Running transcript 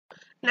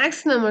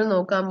Next, നമ്മൾ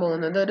നോക്കാൻ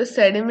പോകുന്നത് ഒരു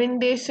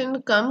sedimentation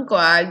cum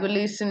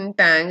coagulation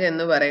tank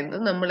എന്ന്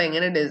പറയുന്നത് നമ്മൾ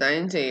എങ്ങനെ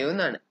ഡിസൈൻ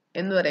ചെയ്യുമെന്നാണ്.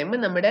 എന്ന് പറയുമ്പോൾ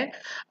നമ്മുടെ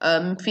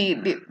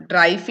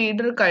ഡ്രൈ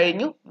ഫീഡർ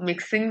കഴിഞ്ഞു,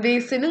 മിക്സിംഗ്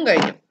ബേസിനും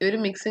കഴിഞ്ഞു. ഒരു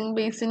മിക്സിംഗ്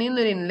ബേസിനിൽ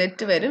നിന്ന് ഒരു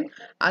ഇൻലെറ്റ് വരും,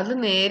 അത്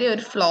നേരെ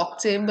ഒരു ഫ്ലോക്ക്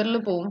ചേമ്പറിൽ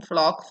പോകും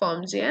ഫ്ലോക്ക്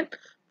ഫോം ചെയ്യാൻ.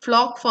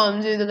 ഫ്ലോക്ക് ഫോം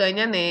ചെയ്ത്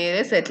കഴിഞ്ഞാൽ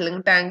നേരെ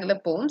സെറ്റിലിംഗ് ടാങ്കിൽ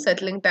പോകും.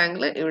 സെറ്റിലിംഗ്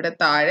ടാങ്കിൽ ഇവിടെ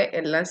താഴെ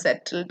എല്ലാം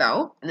സെറ്റിൽഡ്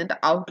ആവും. എന്നിട്ട്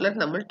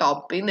ഔട്ട്ലെറ്റ് നമ്മൾ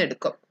ടോപ്പിൽ നിന്ന്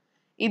എടുക്കും.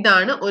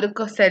 ഇതാണ് ഒരു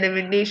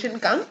sedimentation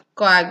കം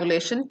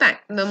coagulation tank.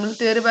 നമ്മൾ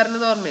തിയറി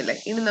പറഞ്ഞത് ഓർമ്മയില്ലേ?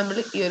 ഇനി നമ്മൾ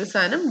ഈ ഒരു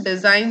സാധനം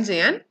ഡിസൈൻ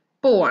ചെയ്യാൻ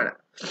പോവാണ്.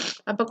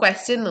 അപ്പൊ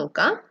ക്വസ്റ്റ്യൻ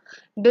നോക്കാം.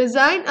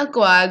 Design a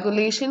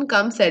coagulation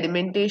cum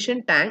sedimentation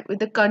tank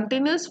with a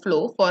continuous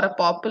flow for a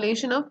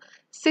population of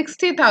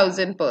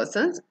 60,000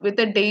 persons with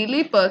a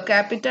daily per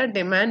capita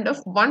demand of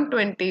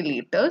 120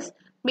 liters.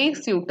 Make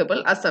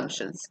suitable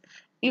assumptions.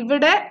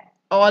 ഇവിടെ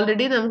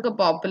ഓൾറെഡി നമുക്ക്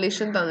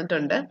പോപ്പുലേഷൻ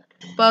തന്നിട്ടുണ്ട്,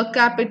 പെർ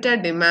ക്യാപിറ്റ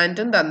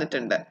ഡിമാൻഡും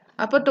തന്നിട്ടുണ്ട്.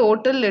 അപ്പോൾ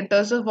total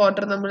litres of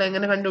water നമ്മൾ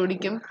എങ്ങനെ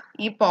കണ്ടുപിടിക്കും?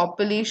 ഈ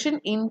population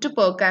into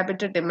per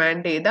capita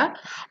demand ചെയ്താൽ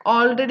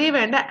ഓൾറെഡി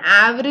വേണ്ട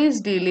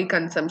ആവറേജ് ഡെയിലി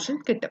കൺസംഷൻ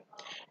കിട്ടും.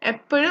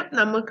 എപ്പോഴും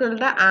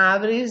നമുക്കുള്ള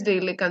ആവറേജ്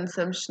ഡെയിലി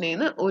കൺസംഷനിൽ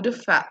നിന്ന് ഒരു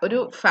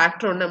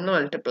ഫാക്ടർ കൊണ്ട് നമ്മൾ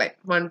മൾട്ടിപ്ലൈ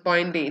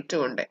 1.8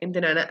 കൊണ്ട്.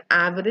 എന്തിനാണ്?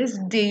 ആവറേജ്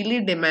ഡെയിലി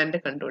ഡിമാൻഡ്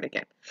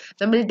കണ്ടുപിടിക്കാൻ.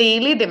 നമ്മൾ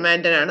ഡെയിലി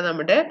ഡിമാൻഡിനാണ്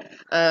നമ്മുടെ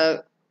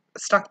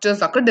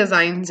സ്ട്രക്ചേഴ്സ് ഒക്കെ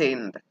ഡിസൈൻ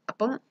ചെയ്യുന്നത്.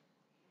 അപ്പം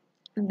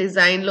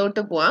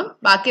ഡിസൈനിലോട്ട് പോവാം.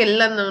 ബാക്കി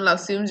എല്ലാം നമ്മൾ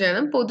അസ്യൂം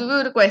ചെയ്യണം. പൊതുവെ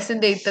ഒരു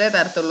ക്വസ്റ്റ്യൻ്റെ ഇത്രേ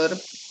തരത്തുള്ളൂ, ഒരു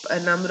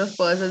number of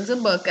പേഴ്സൺസും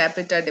per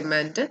capita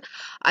demand,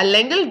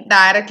 അല്ലെങ്കിൽ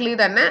ഡയറക്ട്ലി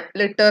തന്നെ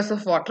ലിറ്റേഴ്സ്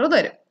ഓഫ് വാട്ടർ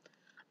തരും.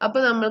 അപ്പൊ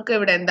നമ്മൾക്ക്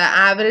ഇവിടെ എന്താ?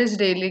 ആവറേജ്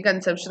ഡെയിലി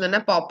കൺസംഷൻ തന്നെ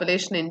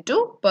population into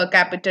per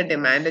capita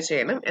demand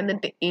ചെയ്യണം,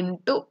 എന്നിട്ട്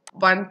ഇൻറ്റു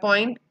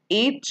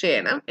 1.8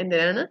 ചെയ്യണം.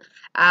 എന്തിനാണ്?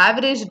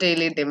 ആവറേജ്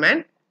ഡെയിലി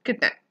ഡിമാൻഡ്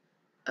കിട്ടാൻ.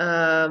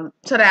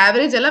 സോറി,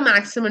 ആവറേജ് അല്ല,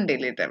 മാക്സിമം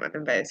ഡെയിലി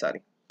ഡിമാൻഡ്,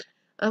 സോറി.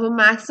 അപ്പൊ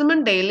മാക്സിമം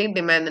ഡെയിലി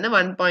ഡിമാൻഡിന്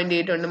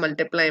 1.8 കൊണ്ട്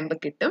മൾട്ടിപ്ലൈ ചെയ്യുമ്പോൾ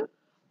കിട്ടും.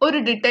 ഒരു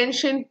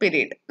ഡിറ്റൻഷൻ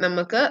പീരീഡ്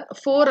നമുക്ക്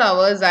 4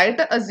 hours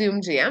ആയിട്ട് അസ്യൂം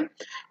ചെയ്യാം.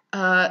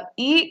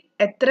 ഈ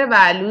എത്ര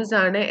വാല്യൂസ്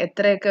ആണ്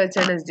എത്രയൊക്കെ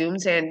വെച്ചാണ് അസ്യൂം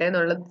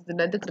ചെയ്യേണ്ടതെന്നുള്ളത്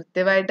ഇതിനകത്ത്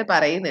കൃത്യമായിട്ട്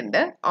പറയുന്നുണ്ട്.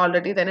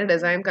 ഓൾറെഡി തന്നെ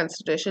ഡിസൈൻ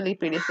കൺസിഡറേഷൻ ഈ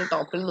PDF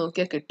ടോപ്പിൽ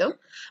നോക്കിയാൽ കിട്ടും.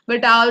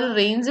 ബട്ട് ആ ഒരു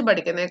റേഞ്ച്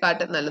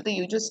പഠിക്കുന്നതിനെക്കാട്ടും നല്ലത്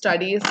you just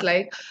studies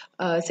like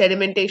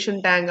sedimentation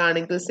tank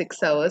ആണെങ്കിൽ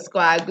 6 hours,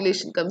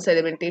 coagulation come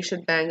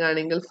sedimentation tank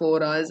ആണെങ്കിൽ 4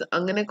 hours,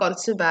 അങ്ങനെ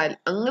കുറച്ച്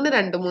അങ്ങനെ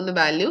 2-3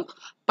 വാല്യൂ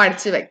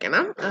പഠിച്ചു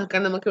വെക്കണം.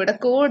 കാരണം നമുക്ക് ഇവിടെ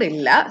കോഡ്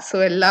ഇല്ല, സോ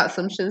എല്ലാ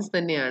അസംഷൻസ്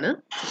തന്നെയാണ്.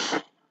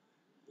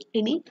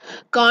 ഇനി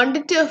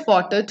quantity of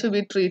water to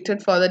be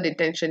treated for the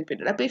detention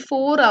period. അപ്പോൾ ഈ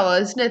 4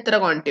 hours എത്ര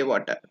ക്വാണ്ടിറ്റി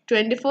വാട്ടർ?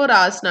 24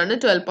 hours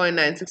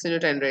 12.96 ×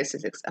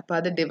 10⁻⁶. അപ്പോൾ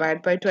അത്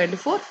ഡിവൈഡ് ബൈ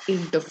 24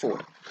 × 4.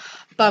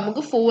 അപ്പോൾ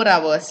നമുക്ക് 4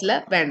 hours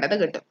വേണ്ടത്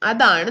കിട്ടും.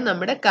 അതാണ്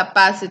നമ്മുടെ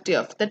കപ്പാസിറ്റി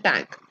ഓഫ് ദ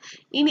ടാങ്ക്.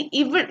 ഇനി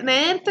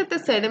നേരത്തെ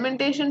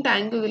സെഡിമെന്റേഷൻ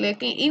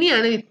ടാങ്കിലേക്ക്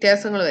ഇനിയാണ്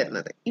വ്യത്യാസങ്ങൾ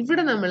വരുന്നത്.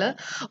 ഇവിടെ നമ്മൾ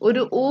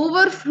ഒരു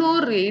overflow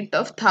rate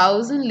of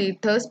 1000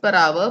 liters per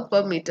hour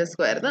per meter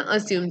square എന്ന്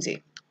അസ്യൂം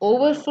ചെയ്യും.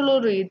 ഓവർഫ്ലോ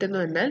റേറ്റ്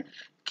എന്ന് പറഞ്ഞാൽ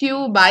Q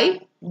by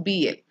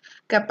BL.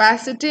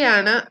 കപ്പാസിറ്റി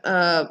ആണ്.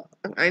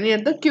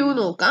 അതിനകത്ത് Q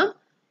നോക്കാം.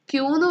 Q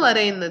എന്ന്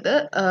പറയുന്നത്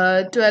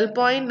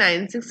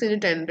 12.96 ×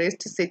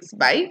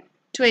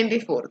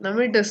 10⁻⁶/24.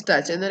 നമ്മൾ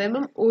ഡിസ്ചാർജ് എന്ന്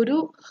പറയുമ്പം ഒരു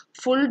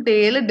ഫുൾ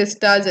ഡേയിൽ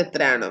ഡിസ്ചാർജ്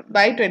എത്രയാണോ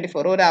ബൈ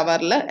 24, ഒരു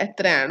അവറിൽ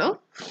എത്രയാണോ,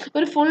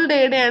 ഒരു ഫുൾ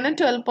ഡേയുടെ ആണ്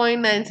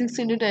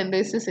 12.96 ×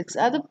 10⁻⁶.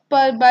 അത്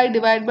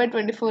ഡിവൈഡ് ബൈ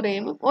 24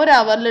 ചെയ്യുമ്പോൾ ഒരു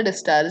അവറിൽ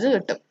ഡിസ്ചാർജ്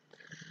കിട്ടും.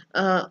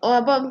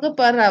 അപ്പൊ നമുക്ക്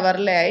പെർ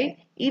അവറിലെ ആയി.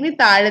 ഇനി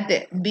താഴത്തെ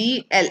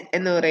BL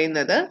എന്ന്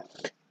പറയുന്നത്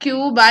Q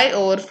ബൈ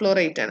ഓവർഫ്ലോ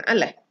റേറ്റ് ആണ്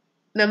അല്ലെ.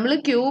 നമ്മൾ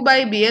Q ബൈ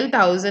BL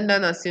 1000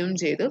 ആണ് അസ്യൂം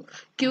ചെയ്തു.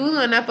 Q എന്ന്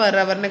പറഞ്ഞാൽ പെർ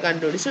അവറിനെ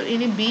കണ്ടുപിടിച്ചു.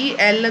 ഇനി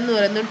BL എന്ന്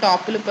പറയുന്നത്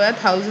ടോപ്പിൽ പോയാൽ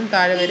 1000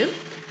 താഴെ വരും.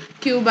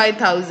 Q ബൈ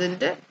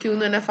 1000, Q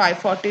എന്ന് പറഞ്ഞാൽ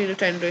 540 ×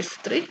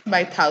 10⁻³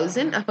 /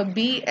 1000. അപ്പൊ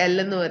BL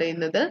എന്ന്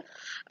പറയുന്നത്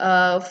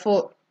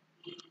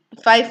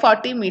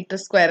 540 meter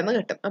square എന്ന്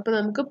കിട്ടും. അപ്പൊ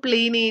നമുക്ക്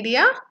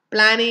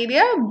പ്ലാൻ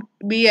ഏരിയ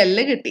BL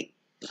കിട്ടി.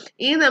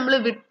 ഇനി നമ്മൾ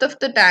width of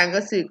the tank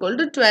is equal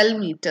to 12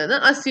 meter എന്ന്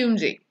അസ്യൂം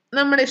ചെയ്യും.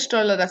 നമ്മുടെ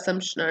ഇഷ്ടമുള്ള ഒരു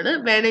അസംഷൻ ആണ്.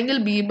 വേണമെങ്കിൽ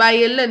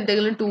B/L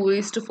എന്തെങ്കിലും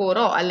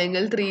 2:4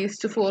 അല്ലെങ്കിൽ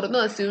 3:4 എന്ന്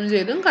അസ്യൂം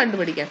ചെയ്തും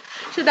കണ്ടുപിടിക്കാം.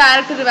 പക്ഷെ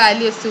ഡയറക്റ്റ് ഒരു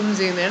വാല്യൂ അസ്യൂം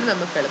ചെയ്യുന്നതാണ്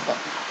നമുക്ക് എളുപ്പം.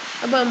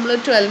 അപ്പോൾ നമ്മൾ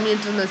 12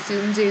 meter എന്ന്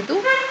അസ്യൂം ചെയ്തു.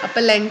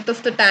 അപ്പോൾ ലെങ്ത്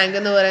ഓഫ് ദ ടാങ്ക്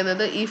എന്ന്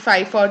പറയുന്നത് ഈ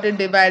 540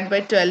 ഡിവൈഡ്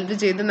ബൈ 12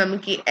 ചെയ്ത്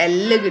നമുക്ക് ഈ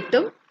L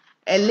കിട്ടും.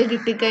 L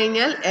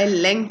കിട്ടിക്കഴിഞ്ഞാൽ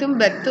ലെങ്ത്തും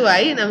ബ്രെത്തും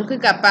ആയി. നമുക്ക്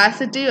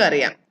കപ്പാസിറ്റിയും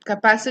അറിയാം.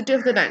 കപ്പാസിറ്റി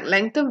ഓഫ് ദ ടാങ്ക്,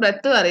 ലെങ്ത്തും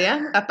ബ്രെത്തും അറിയാം,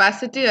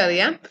 കപ്പാസിറ്റി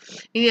അറിയാം.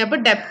 ഇനി അപ്പോൾ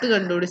ഡെപ്ത്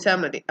കണ്ടുപിടിച്ചാൽ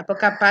മതി. അപ്പോൾ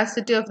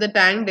capacity of the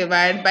tank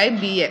divide by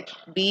BL,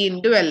 B ×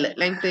 L.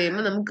 Length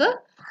ചെയ്യുമ്പോൾ നമുക്ക്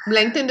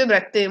ലെങ്ത് ഇൻറ്റു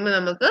ബ്രെത്ത് ചെയ്യുമ്പോൾ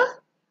നമുക്ക്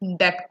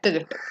ഡെപ്ത്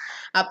കിട്ടും.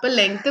 അപ്പോൾ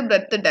ലെങ്ത്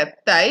ബ്രെത്ത്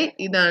ഡെപ്ത് ആയി.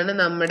 ഇതാണ്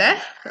നമ്മുടെ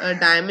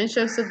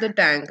ഡയമെൻഷൻസ് ഓഫ് ദ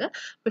ടാങ്ക്.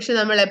 പക്ഷെ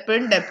നമ്മൾ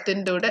എപ്പോഴും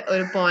ഡെപ്തിൻ്റെ കൂടെ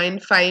ഒരു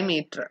 0.5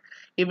 meter,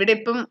 ഇവിടെ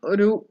ഇപ്പം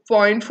ഒരു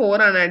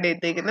 0.4 ആണ് ആഡ്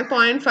ചെയ്തിരിക്കുന്നത്.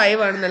 0.5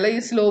 ആണെന്നല്ല, ഈ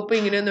സ്ലോപ്പ്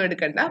ഇങ്ങനെയൊന്നും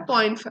എടുക്കണ്ട.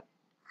 0.5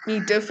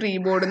 meter ഫ്രീ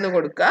ബോർഡ് എന്ന്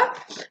കൊടുക്കുക.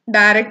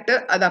 ഡയറക്റ്റ്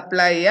അത്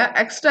അപ്ലൈ ചെയ്യുക.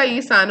 എക്സ്ട്രാ ഈ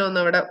സാധനം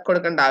ഒന്നും അവിടെ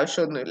കൊടുക്കേണ്ട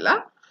ആവശ്യമൊന്നുമില്ല.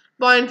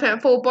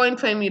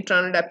 4.5 meter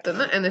ആണ് ഡെപ്ത്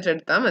എന്ന് എന്നിട്ട്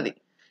എടുത്താൽ മതി.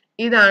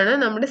 ഇതാണ്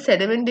നമ്മുടെ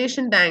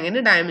സെഡിമെന്റേഷൻ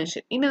ടാങ്കിന്റെ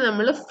ഡയമെൻഷൻ. ഇനി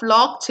നമ്മൾ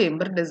ഫ്ലോക്ക്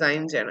ചേംബർ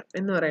ഡിസൈൻ ചെയ്യണം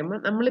എന്ന് പറയുമ്പോൾ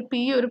നമ്മളിപ്പോൾ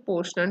ഈ ഒരു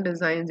പോർഷനാണ്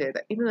ഡിസൈൻ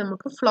ചെയ്തത്. ഇനി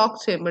നമുക്ക് ഫ്ലോക്ക്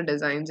ചേംബർ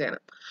ഡിസൈൻ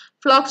ചെയ്യണം.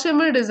 ഫ്ലോക്ക്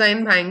ചേംബർ ഡിസൈൻ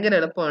ഭയങ്കര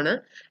എളുപ്പമാണ്.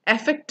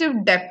 Effective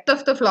depth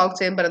of the flock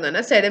chamber എന്ന്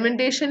പറഞ്ഞാൽ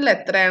സെഡിമെന്റേഷനിൽ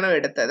എത്രയാണോ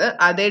എടുത്തത്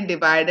അതേ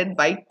ഡിവൈഡഡ്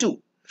ബൈ 2.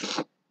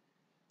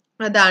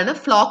 അതാണ്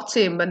ഫ്ലോക്ക്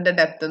ചേംബറിന്റെ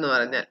ഡെപ്ത് എന്ന്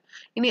പറഞ്ഞാൽ.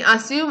 ഇനി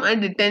assume A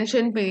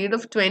detention period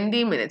of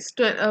 20 minutes.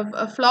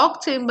 Flock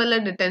ചേംബറിലെ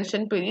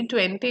detention period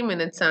 20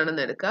 minutes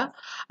ആണെന്ന് എടുക്കുക.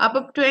 അപ്പൊ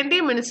 20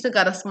 മിനിറ്റ്സിന്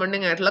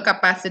കറസ്പോണ്ടിങ് ആയിട്ടുള്ള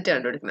കപ്പാസിറ്റി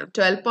കണ്ടുപിടിക്കണം.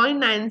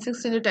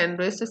 12.96 into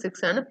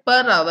 10⁶ ആണ്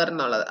പെർ അവർ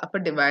എന്നുള്ളത്. അപ്പൊ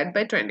divide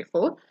by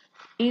 24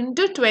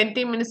 into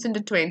 20 minutes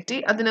into 20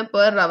 അതിനെ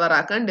പെർ അവർ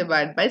ആക്കാൻ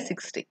ഡിവൈഡ് ബൈ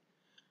 60.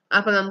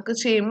 അപ്പൊ നമുക്ക്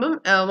ചെയ്യുമ്പം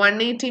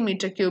 180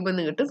 മീറ്റർ ക്യൂബ്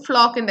എന്ന് കിട്ടും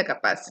ഫ്ലോക്കിന്റെ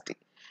കപ്പാസിറ്റി.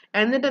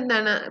 എന്നിട്ട്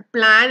എന്താണ്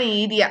പ്ലാൻ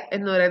ഏരിയ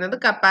എന്ന് പറയുന്നത്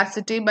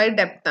കപ്പാസിറ്റി ബൈ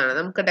ഡെപ്ത് ആണ്.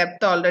 നമുക്ക്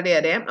ഡെപ്ത് ഓൾറെഡി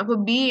അറിയാം. അപ്പൊ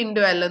ബി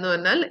ഇൻറ്റു എൽ എന്ന്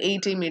പറഞ്ഞാൽ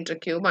 80 മീറ്റർ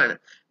ക്യൂബ് ആണ്.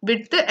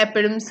 വിഡ്ത്ത്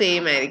എപ്പോഴും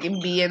സെയിം ആയിരിക്കും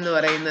ബി എന്ന്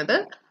പറയുന്നത്.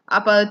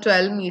 അപ്പൊ അത്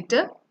 12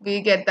 metre. We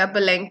get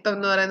up length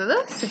എന്ന് പറയുന്നത്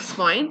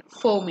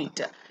 6.4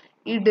 മീറ്റർ.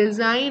 ഈ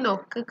ഡിസൈൻ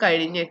ഒക്കെ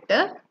കഴിഞ്ഞിട്ട്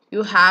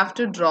you have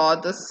to draw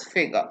this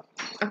figure.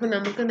 അപ്പൊ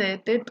നമുക്ക്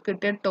നേരത്തെ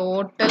കിട്ടിയ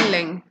ടോട്ടൽ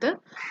ലെങ്ത്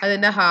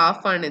അതിന്റെ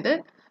ഹാഫ് ആണിത്.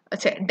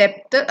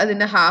 ഡെപ്ത്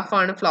അതിന്റെ ഹാഫ്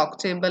ആണ് ഫ്ലോക്ക്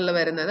ചേംബറിൽ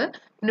വരുന്നത്.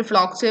 പിന്നെ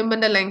ഫ്ലോക്ക്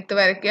ചേംബറിന്റെ ലെങ്ത്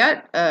വരയ്ക്കുക,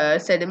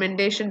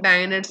 സെഡിമെന്റേഷൻ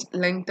ടാങ്കിന്റെ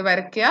ലെങ്ത്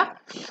വരയ്ക്കുക,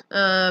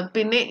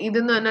 പിന്നെ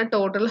ഇതെന്ന് പറഞ്ഞാൽ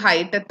ടോട്ടൽ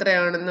ഹൈറ്റ്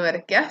എത്രയാണെന്ന്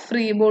വരയ്ക്കുക,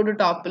 ഫ്രീ ബോർഡ്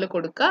ടോപ്പിൽ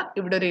കൊടുക്കുക,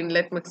 ഇവിടെ ഒരു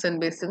ഇൻലെറ്റ് മിക്സ്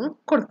ബേസിങ്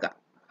കൊടുക്കുക.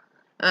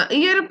 ഈ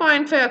ഒരു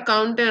 0.5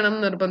 അക്കൗണ്ട് ചെയ്യണം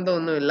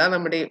നിർബന്ധമൊന്നുമില്ല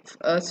നമ്മുടെ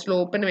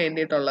സ്ലോപ്പിന്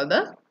വേണ്ടിയിട്ടുള്ളത്.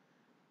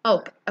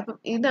 ഓക്കെ, അപ്പം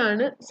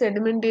ഇതാണ്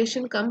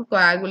സെഡിമെന്റേഷൻ കം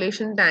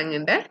കോയാഗുലേഷൻ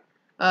ടാങ്കിന്റെ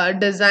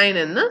ഡിസൈൻ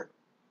എന്ന്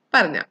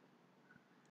പറഞ്ഞ.